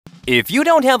If you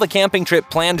don't have a camping trip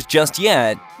planned just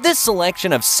yet, this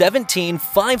selection of 17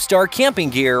 5-star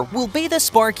camping gear will be the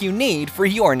spark you need for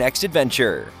your next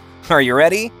adventure. Are you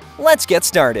ready? Let's get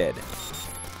started.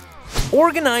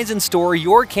 Organize and store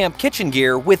your camp kitchen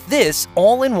gear with this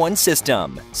all-in-one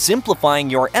system, simplifying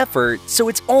your effort so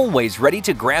it's always ready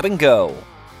to grab and go.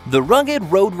 The rugged,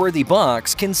 roadworthy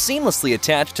box can seamlessly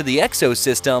attach to the Exo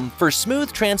system for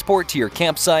smooth transport to your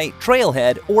campsite,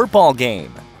 trailhead, or ball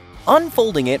game.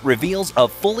 Unfolding it reveals a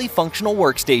fully functional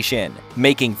workstation,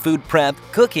 making food prep,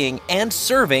 cooking, and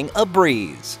serving a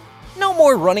breeze. No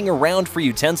more running around for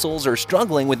utensils or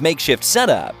struggling with makeshift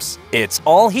setups. It's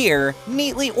all here,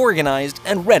 neatly organized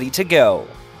and ready to go.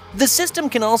 The system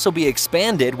can also be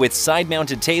expanded with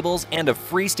side-mounted tables and a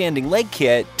freestanding leg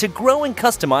kit to grow and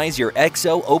customize your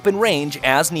Exo open range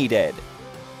as needed.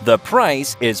 The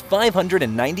price is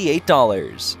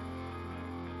 $598.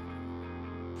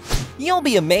 You'll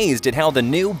be amazed at how the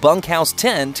new bunkhouse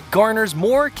tent garners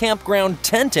more campground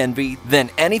tent envy than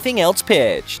anything else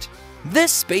pitched.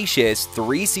 This spacious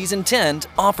 3-season tent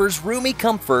offers roomy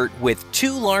comfort with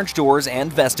 2 large doors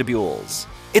and vestibules.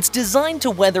 It's designed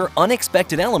to weather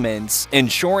unexpected elements,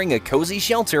 ensuring a cozy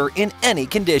shelter in any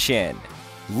condition.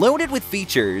 Loaded with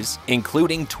features,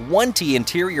 including 20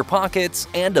 interior pockets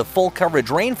and a full-coverage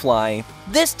rainfly,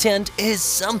 this tent is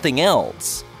something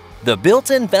else. The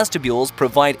built-in vestibules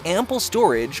provide ample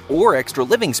storage or extra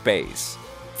living space.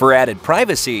 For added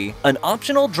privacy, an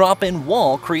optional drop-in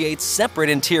wall creates separate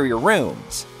interior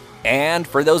rooms. And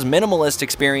for those minimalist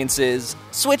experiences,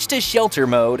 switch to shelter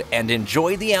mode and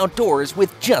enjoy the outdoors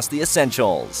with just the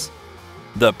essentials.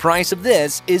 The price of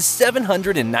this is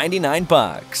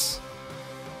 $799.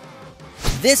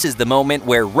 This is the moment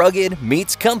where rugged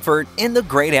meets comfort in the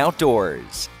great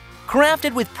outdoors.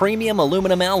 Crafted with premium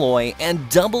aluminum alloy and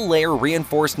double-layer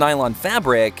reinforced nylon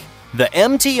fabric, the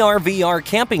MTR VR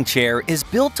camping chair is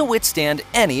built to withstand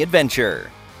any adventure.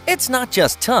 It's not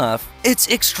just tough, it's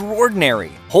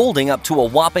extraordinary, holding up to a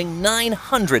whopping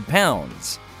 900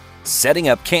 pounds. Setting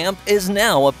up camp is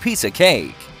now a piece of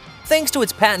cake. Thanks to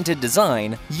its patented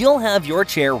design, you'll have your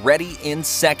chair ready in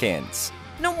seconds.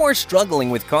 No more struggling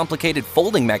with complicated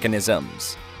folding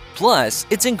mechanisms. Plus,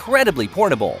 it's incredibly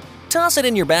portable. Toss it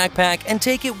in your backpack and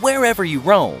take it wherever you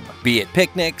roam, be it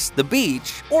picnics, the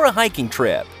beach, or a hiking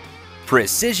trip.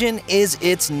 Precision is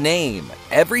its name.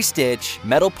 Every stitch,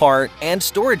 metal part, and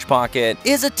storage pocket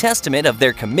is a testament of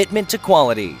their commitment to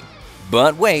quality.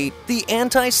 But wait, the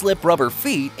anti-slip rubber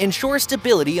feet ensure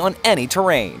stability on any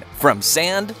terrain, from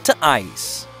sand to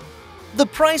ice. The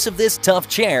price of this tough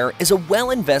chair is a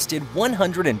well-invested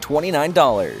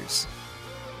 $129.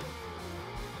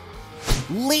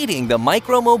 Leading the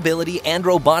micromobility and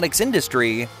robotics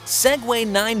industry, Segway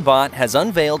 9Bot has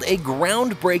unveiled a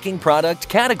groundbreaking product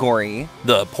category,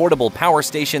 the portable power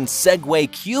station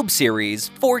Segway Cube series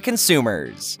for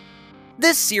consumers.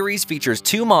 This series features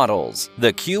 2 models,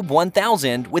 the Cube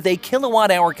 1000 with a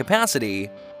kilowatt-hour capacity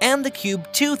and the Cube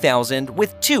 2000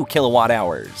 with 2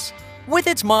 kilowatt-hours. With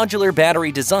its modular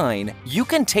battery design, you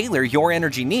can tailor your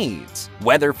energy needs,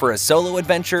 whether for a solo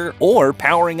adventure or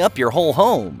powering up your whole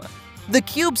home. The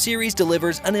Cube series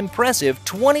delivers an impressive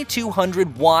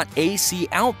 2200-watt AC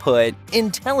output,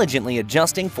 intelligently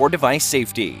adjusting for device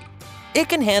safety. It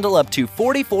can handle up to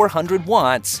 4400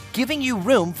 watts, giving you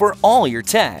room for all your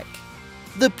tech.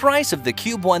 The price of the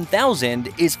Cube 1000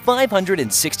 is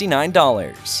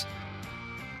 $569.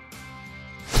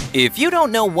 If you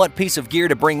don't know what piece of gear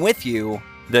to bring with you,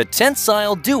 the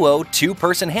Tensile Duo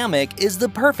 2-person hammock is the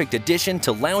perfect addition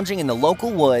to lounging in the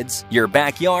local woods, your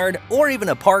backyard, or even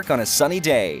a park on a sunny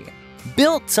day.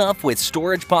 Built tough with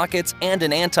storage pockets and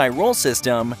an anti-roll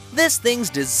system, this thing's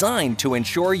designed to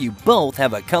ensure you both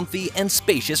have a comfy and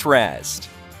spacious rest.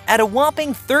 At a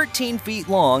whopping 13 feet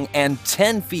long and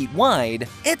 10 feet wide,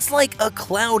 it's like a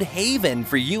cloud haven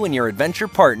for you and your adventure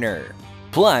partner.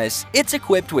 Plus, it's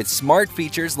equipped with smart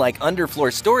features like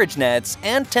underfloor storage nets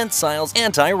and Tensile's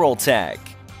anti-roll tech.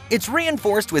 It's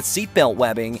reinforced with seatbelt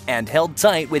webbing and held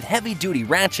tight with heavy-duty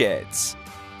ratchets.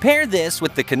 Pair this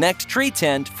with the Connect Tree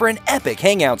Tent for an epic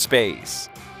hangout space.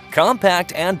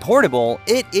 Compact and portable,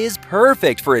 it is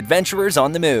perfect for adventurers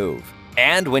on the move.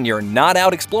 And when you're not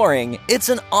out exploring, it's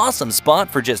an awesome spot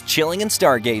for just chilling and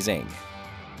stargazing.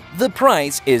 The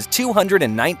price is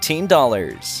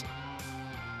 $219.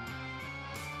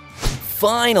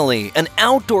 Finally, an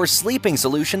outdoor sleeping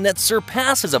solution that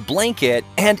surpasses a blanket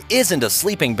and isn't a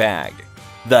sleeping bag.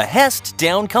 The Hest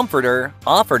Down Comforter,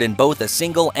 offered in both a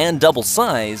single and double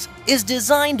size, is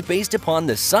designed based upon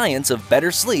the science of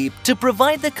better sleep to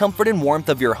provide the comfort and warmth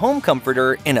of your home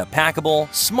comforter in a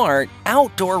packable, smart,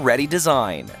 outdoor-ready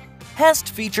design. Hest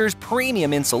features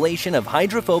premium insulation of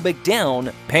hydrophobic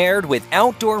down paired with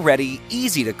outdoor-ready,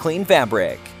 easy-to-clean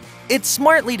fabric. It's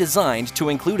smartly designed to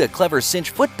include a clever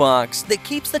cinch footbox that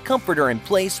keeps the comforter in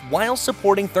place while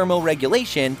supporting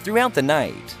thermoregulation throughout the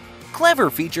night. Clever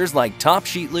features like top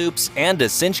sheet loops and a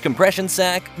cinch compression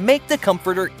sack make the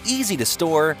comforter easy to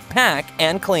store, pack,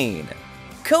 and clean.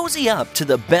 Cozy up to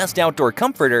the best outdoor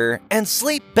comforter and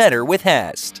sleep better with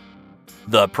Hest.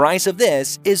 The price of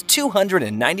this is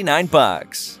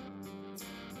 $299.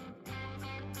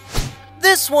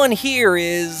 This one here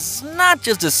is not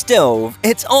just a stove,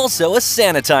 it's also a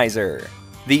sanitizer.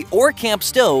 The Orcamp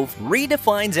stove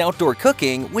redefines outdoor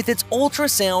cooking with its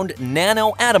ultrasound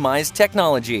nano-atomized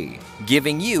technology,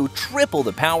 giving you triple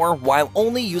the power while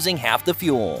only using half the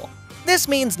fuel. This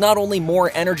means not only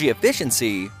more energy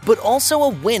efficiency, but also a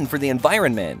win for the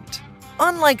environment.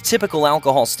 Unlike typical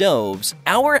alcohol stoves,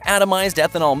 our atomized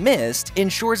ethanol mist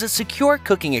ensures a secure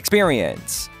cooking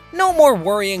experience. No more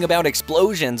worrying about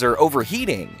explosions or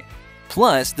overheating.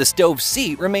 Plus, the stove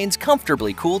seat remains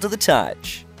comfortably cool to the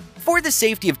touch. For the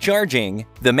safety of charging,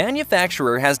 the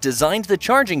manufacturer has designed the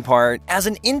charging part as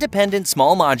an independent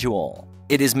small module.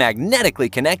 It is magnetically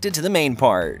connected to the main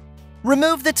part.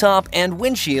 Remove the top and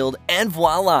windshield and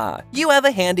voila! You have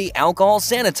a handy alcohol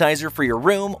sanitizer for your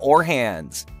room or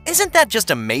hands. Isn't that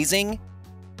just amazing?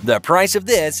 The price of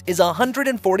this is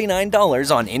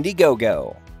 $149 on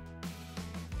Indiegogo.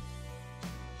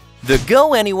 The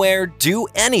Go Anywhere, Do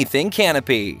Anything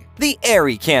Canopy, the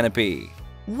Airy Canopy.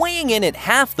 Weighing in at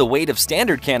half the weight of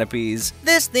standard canopies,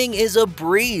 this thing is a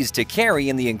breeze to carry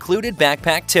in the included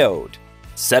backpack tote.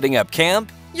 Setting up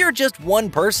camp? You're just one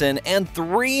person and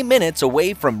 3 minutes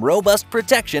away from robust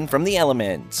protection from the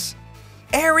elements.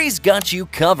 Airy's got you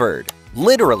covered,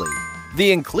 literally.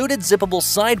 The included zippable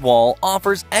sidewall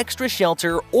offers extra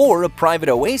shelter or a private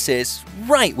oasis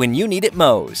right when you need it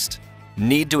most.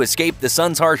 Need to escape the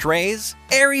sun's harsh rays?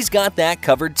 Airy's got that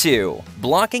covered too,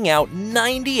 blocking out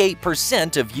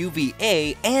 98% of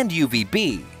UVA and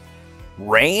UVB.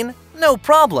 Rain? No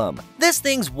problem, this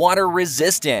thing's water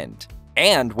resistant.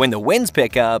 And when the winds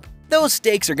pick up, those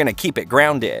stakes are gonna keep it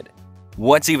grounded.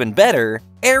 What's even better,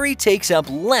 Airy takes up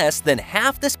less than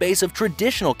half the space of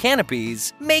traditional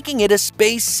canopies, making it a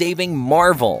space-saving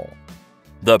marvel.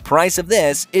 The price of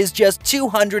this is just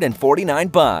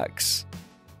 $249.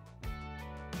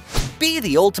 Be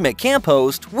the ultimate camp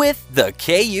host with the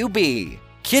KUB,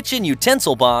 Kitchen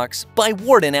Utensil Box by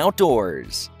Warden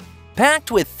Outdoors.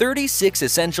 Packed with 36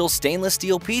 essential stainless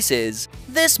steel pieces,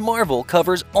 this marvel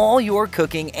covers all your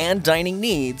cooking and dining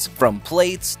needs from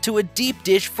plates to a deep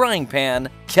dish frying pan,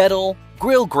 kettle,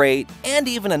 grill grate, and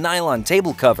even a nylon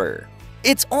table cover.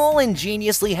 It's all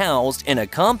ingeniously housed in a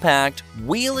compact,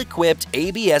 wheel-equipped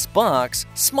ABS box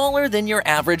smaller than your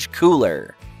average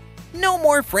cooler. No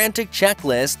more frantic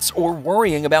checklists or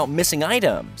worrying about missing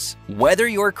items. Whether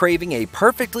you're craving a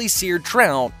perfectly seared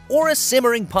trout or a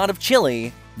simmering pot of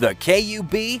chili, the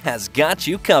KUB has got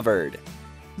you covered.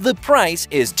 The price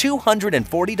is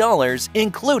 $240,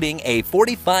 including a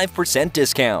 45%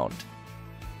 discount.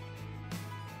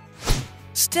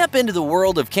 Step into the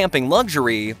world of camping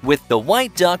luxury with the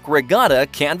White Duck Regatta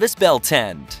Canvas Bell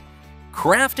Tent.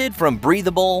 Crafted from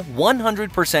breathable,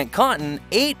 100% cotton,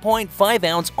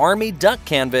 8.5-ounce Army duck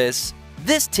canvas,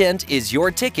 this tent is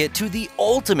your ticket to the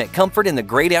ultimate comfort in the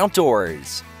great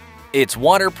outdoors. Its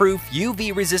waterproof,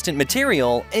 UV-resistant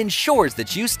material ensures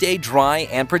that you stay dry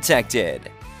and protected.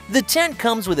 The tent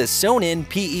comes with a sewn-in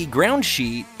PE ground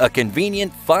sheet, a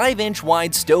convenient 5-inch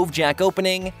wide stove jack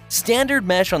opening, standard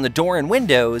mesh on the door and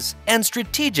windows, and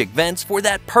strategic vents for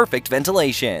that perfect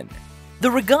ventilation. The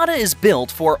Regatta is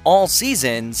built for all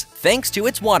seasons thanks to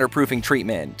its waterproofing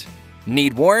treatment.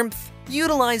 Need warmth?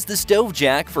 Utilize the stove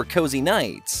jack for cozy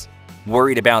nights.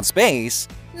 Worried about space?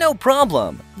 No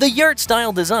problem. The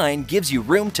yurt-style design gives you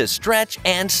room to stretch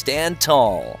and stand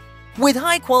tall. With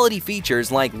high-quality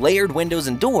features like layered windows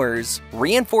and doors,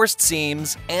 reinforced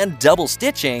seams, and double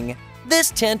stitching,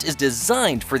 this tent is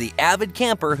designed for the avid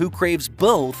camper who craves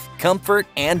both comfort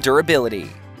and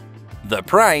durability. The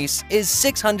price is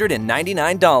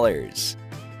 $699.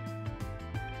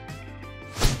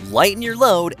 Lighten your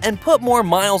load and put more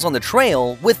miles on the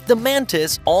trail with the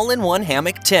Mantis all-in-one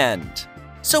hammock tent.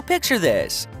 So picture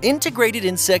this, integrated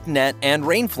insect net and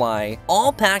rainfly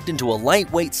all packed into a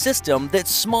lightweight system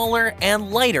that's smaller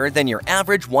and lighter than your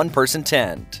average one-person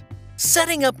tent.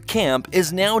 Setting up camp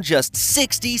is now just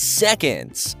 60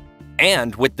 seconds.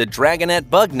 And with the Dragonet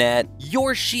Bug Net,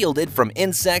 you're shielded from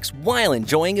insects while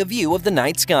enjoying a view of the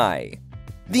night sky.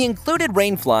 The included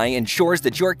rainfly ensures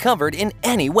that you're covered in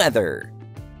any weather.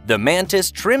 The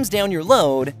Mantis trims down your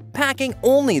load packing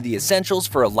only the essentials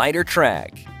for a lighter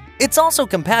trek. It's also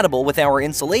compatible with our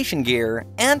insulation gear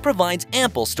and provides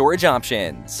ample storage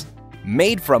options.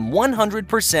 Made from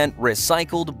 100%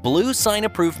 recycled blue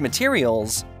sign-approved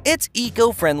materials, it's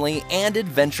eco-friendly and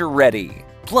adventure-ready.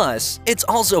 Plus, it's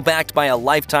also backed by a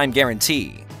lifetime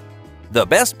guarantee. The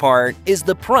best part is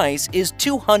the price is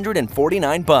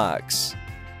 $249.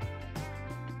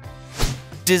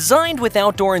 Designed with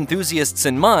outdoor enthusiasts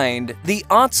in mind, the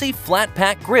a+Adventurers Flat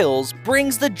Pack Grills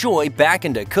brings the joy back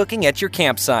into cooking at your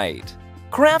campsite.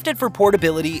 Crafted for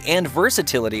portability and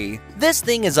versatility, this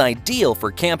thing is ideal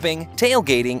for camping,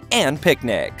 tailgating, and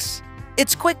picnics.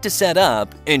 It's quick to set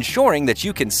up, ensuring that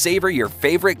you can savor your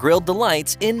favorite grilled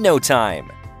delights in no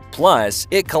time. Plus,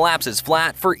 it collapses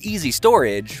flat for easy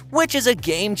storage, which is a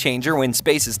game changer when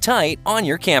space is tight on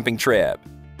your camping trip.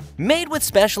 Made with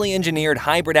specially engineered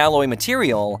hybrid alloy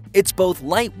material, it's both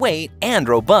lightweight and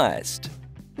robust.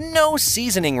 No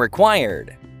seasoning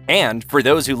required. And for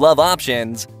those who love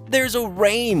options, there's a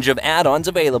range of add-ons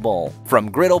available, from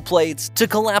griddle plates to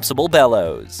collapsible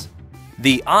bellows.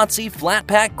 The a+Adventurers Flat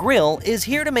Pack Grill is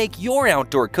here to make your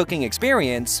outdoor cooking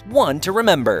experience one to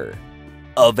remember.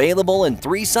 Available in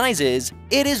 3 sizes,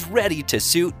 it is ready to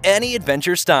suit any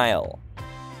adventure style.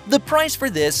 The price for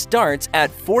this starts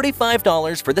at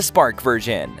 $45 for the Spark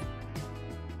version.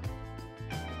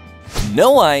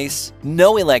 No ice,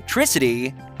 no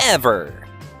electricity, ever.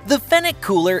 The Fennec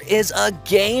Cooler is a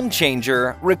game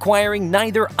changer, requiring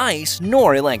neither ice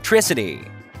nor electricity.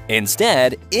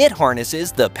 Instead, it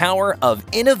harnesses the power of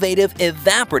innovative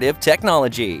evaporative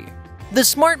technology. The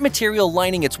smart material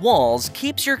lining its walls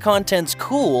keeps your contents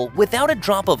cool without a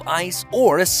drop of ice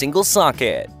or a single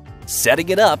socket. Setting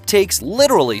it up takes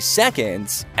literally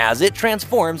seconds, as it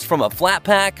transforms from a flat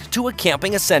pack to a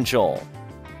camping essential.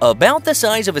 About the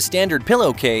size of a standard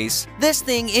pillowcase, this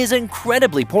thing is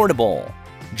incredibly portable.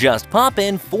 Just pop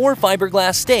in 4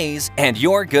 fiberglass stays and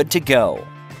you're good to go.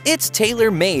 It's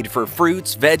tailor-made for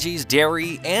fruits, veggies,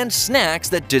 dairy, and snacks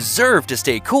that deserve to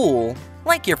stay cool,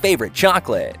 like your favorite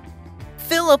chocolate.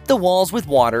 Fill up the walls with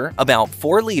water, about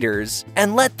 4 liters,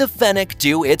 and let the Fennec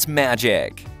do its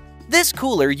magic. This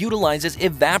cooler utilizes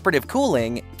evaporative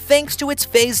cooling thanks to its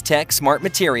PhaseTech smart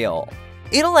material.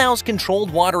 It allows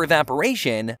controlled water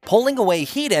evaporation, pulling away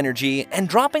heat energy and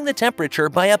dropping the temperature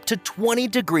by up to 20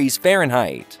 degrees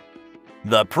Fahrenheit.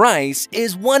 The price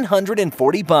is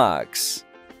 $140.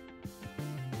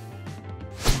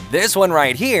 This one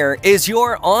right here is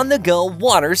your on-the-go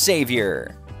water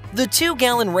savior. The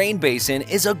 2-gallon rain basin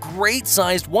is a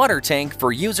great-sized water tank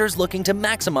for users looking to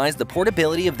maximize the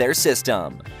portability of their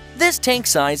system. This tank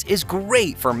size is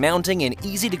great for mounting in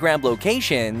easy-to-grab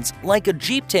locations like a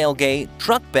Jeep tailgate,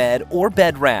 truck bed, or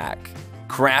bed rack.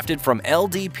 Crafted from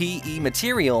LDPE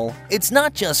material, it's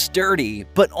not just sturdy,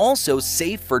 but also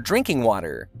safe for drinking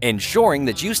water, ensuring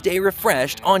that you stay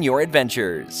refreshed on your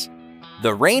adventures.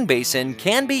 The rain basin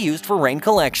can be used for rain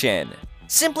collection.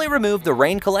 Simply remove the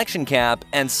rain collection cap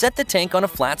and set the tank on a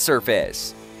flat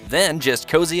surface. Then just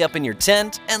cozy up in your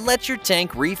tent and let your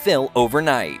tank refill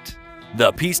overnight.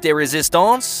 The piece de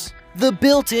resistance? The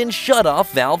built-in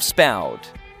shut-off valve spout.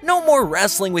 No more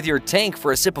wrestling with your tank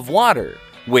for a sip of water.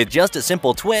 With just a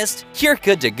simple twist, you're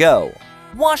good to go.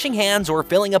 Washing hands or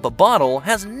filling up a bottle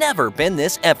has never been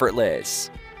this effortless.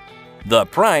 The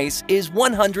price is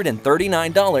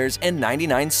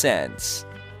 $139.99.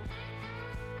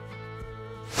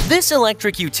 This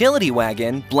electric utility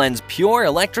wagon blends pure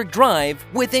electric drive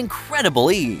with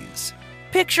incredible ease.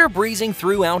 Picture breezing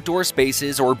through outdoor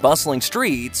spaces or bustling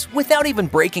streets without even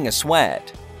breaking a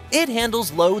sweat. It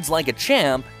handles loads like a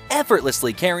champ,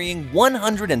 effortlessly carrying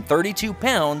 132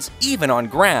 pounds even on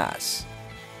grass.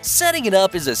 Setting it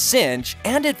up is a cinch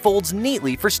and it folds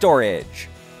neatly for storage.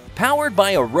 Powered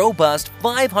by a robust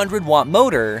 500-watt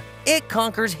motor, it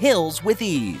conquers hills with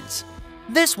ease.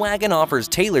 This wagon offers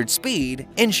tailored speed,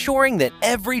 ensuring that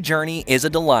every journey is a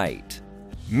delight.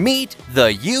 Meet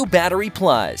the U Battery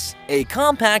Plus, a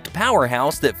compact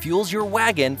powerhouse that fuels your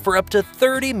wagon for up to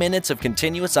 30 minutes of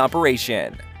continuous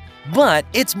operation. But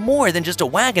it's more than just a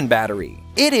wagon battery.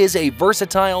 It is a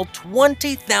versatile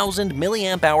 20,000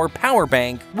 mAh power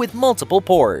bank with multiple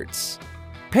ports.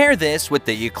 Pair this with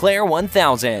the Eclair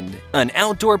 1000, an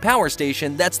outdoor power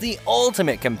station that's the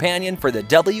ultimate companion for the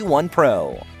W1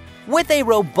 Pro. With a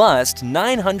robust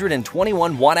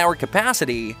 921 watt-hour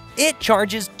capacity, it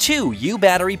charges 2 U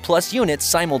Battery Plus units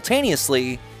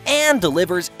simultaneously and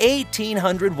delivers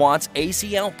 1,800 watts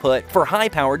AC output for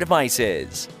high-power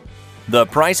devices. The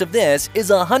price of this is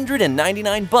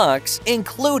 $199,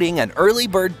 including an early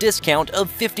bird discount of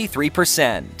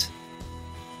 53%.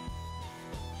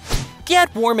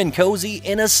 Get warm and cozy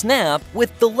in a snap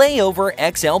with the Layover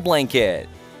XL blanket.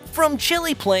 From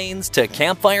chilly plains to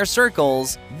campfire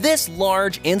circles, this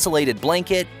large insulated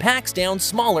blanket packs down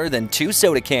smaller than 2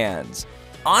 soda cans.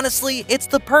 Honestly, it's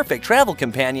the perfect travel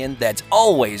companion that's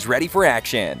always ready for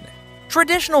action.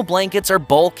 Traditional blankets are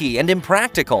bulky and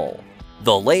impractical.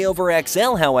 The Layover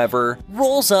XL, however,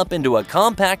 rolls up into a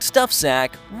compact stuff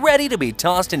sack ready to be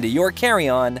tossed into your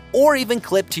carry-on or even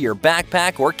clipped to your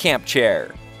backpack or camp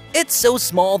chair. It's so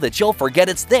small that you'll forget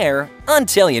it's there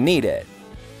until you need it.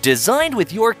 Designed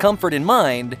with your comfort in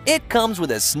mind, it comes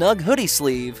with a snug hoodie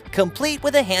sleeve, complete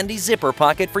with a handy zipper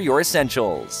pocket for your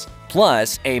essentials.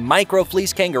 Plus, a micro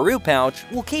fleece kangaroo pouch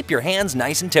will keep your hands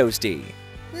nice and toasty.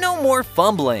 No more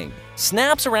fumbling.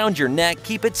 Snaps around your neck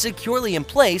keep it securely in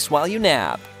place while you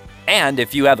nap. And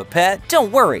if you have a pet,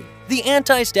 don't worry. The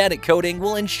anti-static coating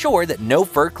will ensure that no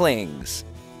fur clings.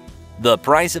 The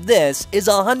price of this is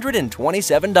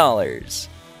 $127.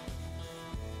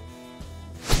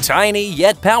 Tiny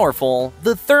yet powerful,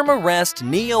 the Thermarest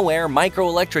Neo Air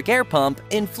Microelectric Air Pump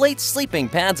inflates sleeping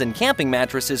pads and camping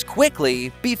mattresses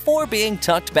quickly before being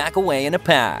tucked back away in a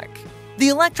pack. The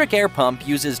electric air pump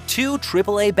uses 2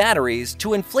 AAA batteries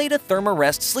to inflate a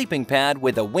Thermarest sleeping pad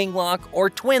with a wing lock or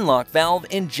twin lock valve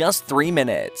in just 3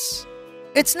 minutes.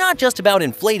 It's not just about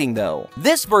inflating though.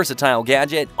 This versatile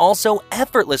gadget also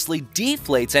effortlessly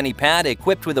deflates any pad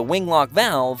equipped with a wing lock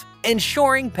valve,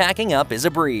 ensuring packing up is a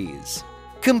breeze.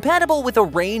 Compatible with a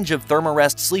range of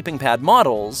Thermarest sleeping pad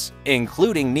models,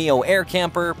 including Neo Air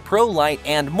Camper, Pro Light,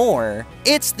 and more,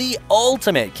 it's the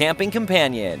ultimate camping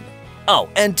companion. Oh,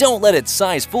 and don't let its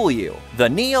size fool you. The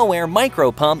Neo Air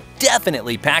Micro Pump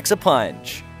definitely packs a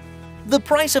punch. The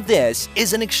price of this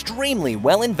is an extremely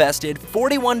well-invested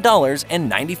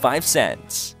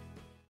 $41.95.